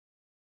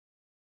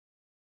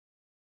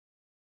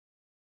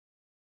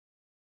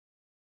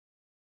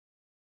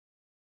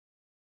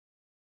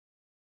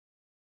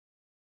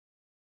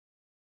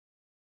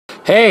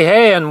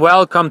Hey, and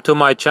welcome to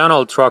my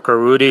channel. Trucker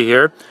Rudi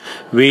here.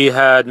 We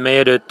had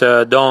made it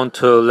down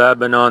to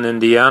Lebanon,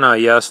 Indiana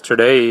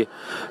yesterday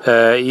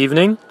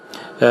evening.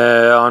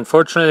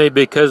 Unfortunately,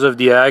 because of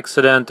the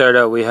accident there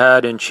that we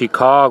had in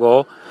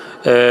Chicago,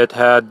 it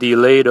had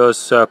delayed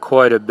us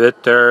quite a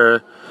bit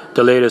there.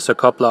 Delayed us a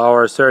couple of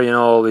hours there. You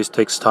know, always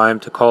takes time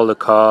to call the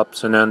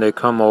cops, and then they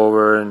come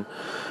over and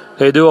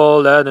they do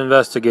all that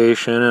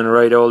investigation and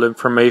write all the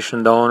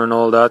information down and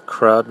all that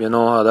crap. You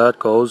know how that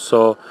goes.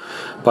 So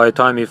by the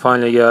time you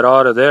finally get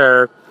out of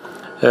there,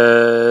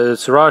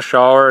 it's rush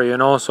hour, you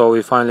know, so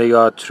we finally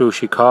got through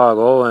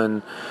Chicago,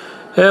 and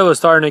it was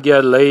starting to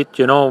get late,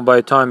 you know, by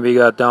the time we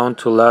got down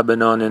to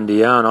Lebanon,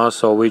 Indiana.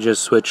 So we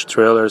just switched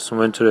trailers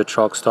and went to the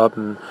truck stop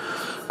and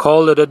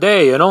called it a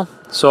day, you know.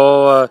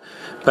 So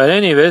but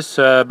anyways,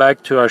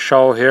 back to our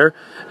show here.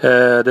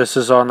 This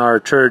is on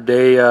our third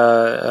day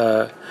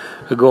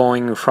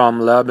going from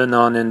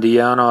Lebanon,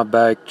 Indiana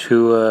back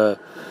to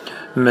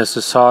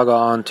Mississauga,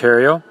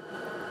 Ontario.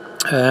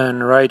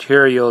 And right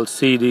here you'll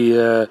see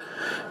the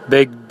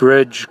big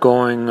bridge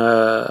going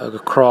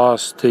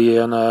across the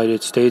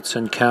United States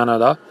and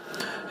Canada.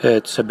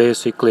 It's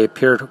basically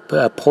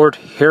Port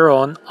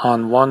Huron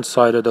on one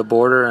side of the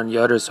border, and the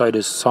other side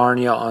is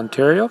Sarina,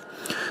 Ontario.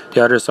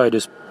 The other side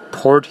is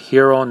Port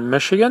Huron,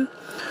 Michigan.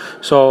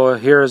 So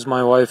here's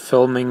my wife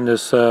filming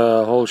this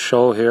whole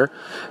show here,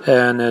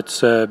 and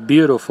it's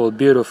beautiful,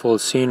 beautiful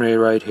scenery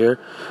right here.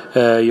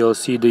 You'll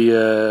see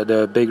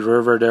the big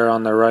river there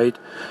on the right.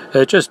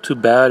 It's just too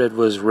bad it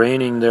was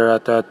raining there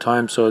at that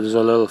time, so it was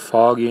a little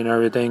foggy and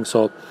everything,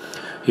 so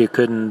you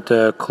couldn't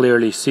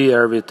clearly see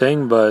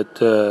everything. But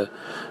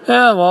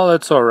yeah, well,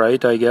 it's all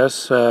right, I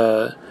guess.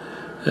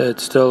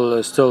 It's still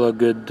a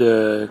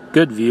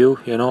good view.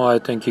 You know, I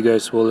think you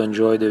guys will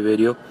enjoy the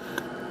video.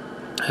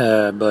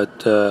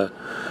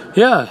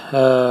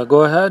 Yeah,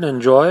 go ahead,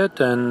 enjoy it,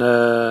 and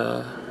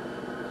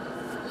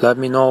let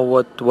me know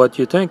what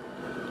you think.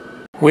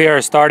 We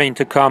are starting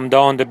to come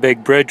down the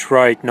big bridge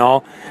right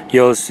now.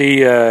 You'll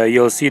see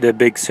the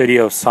big city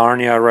of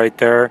Sarnia right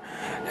there,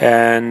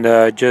 and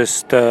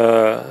just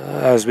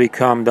as we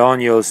come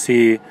down, you'll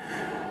see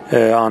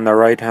on the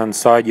right hand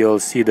side, you'll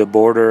see the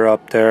border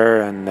up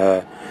there,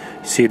 and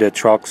see the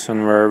trucks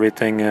and where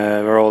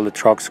all the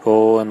trucks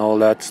go and all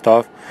that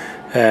stuff.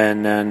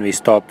 And then we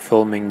stopped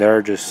filming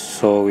there just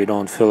so we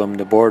don't film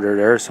the border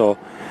there so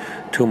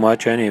too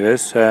much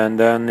anyways. And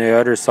then the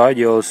other side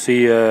you'll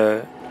see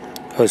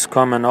us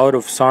coming out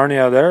of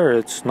Sarnia there.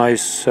 It's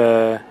nice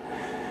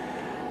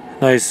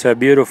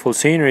beautiful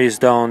sceneries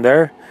down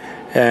there,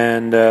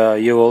 and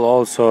you will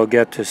also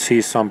get to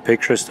see some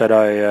pictures that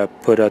I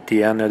put at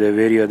the end of the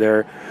video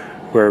there,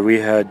 where we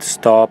had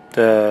stopped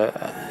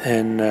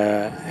in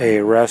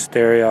a rest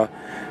area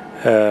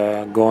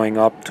going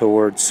up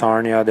towards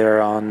Sarnia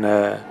there on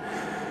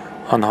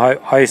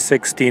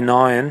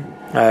I-69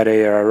 at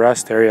a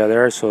rest area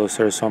there. So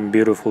there's some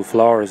beautiful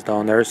flowers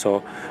down there,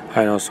 so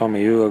I know some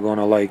of you are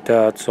gonna like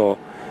that. So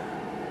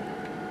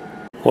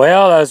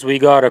well, as we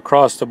got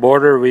across the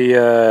border, we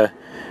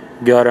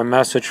got a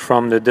message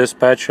from the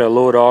dispatch, a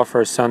load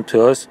offer sent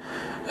to us,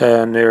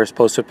 and they were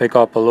supposed to pick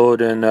up a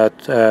load in at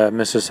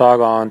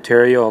Mississauga,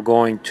 Ontario,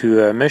 going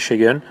to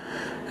Michigan.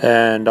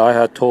 And I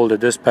had told the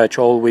dispatch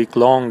all week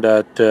long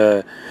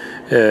that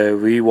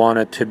we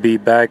wanted to be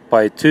back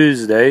by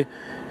Tuesday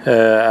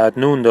at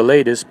noon the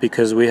latest,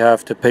 because we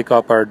have to pick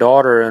up our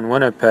daughter in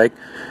Winnipeg,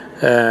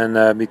 and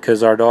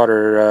because our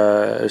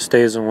daughter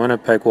stays in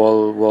Winnipeg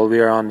while we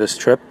are on this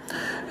trip.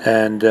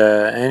 And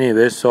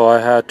anyway, so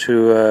I had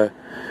to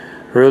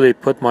really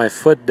put my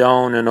foot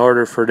down in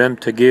order for them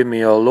to give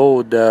me a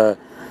load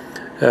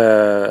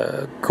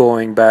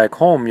going back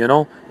home, you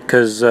know,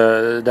 because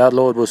that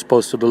load was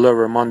supposed to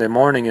deliver Monday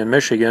morning in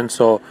Michigan.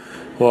 So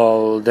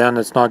well, then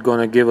it's not going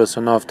to give us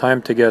enough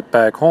time to get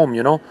back home,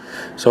 you know.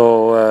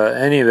 So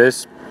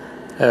anyways,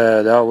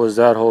 that was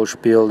that whole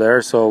spiel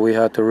there. So we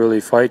had to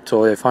really fight.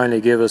 So they finally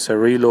gave us a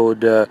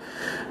reload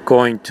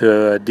going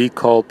to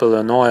Dekalb,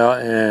 Illinois,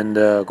 and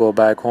go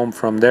back home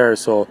from there.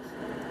 So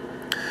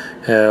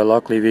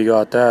luckily we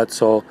got that.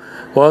 So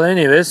well,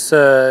 anyways,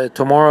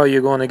 tomorrow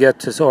you're going to get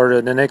to,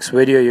 or the next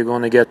video you're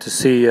going to get to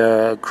see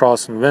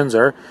crossing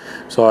Windsor.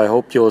 So I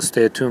hope you'll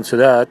stay tuned to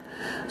that.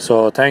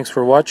 So thanks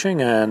for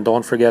watching, and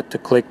don't forget to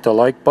click the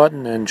like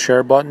button and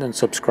share button and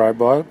subscribe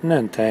button,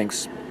 and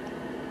thanks.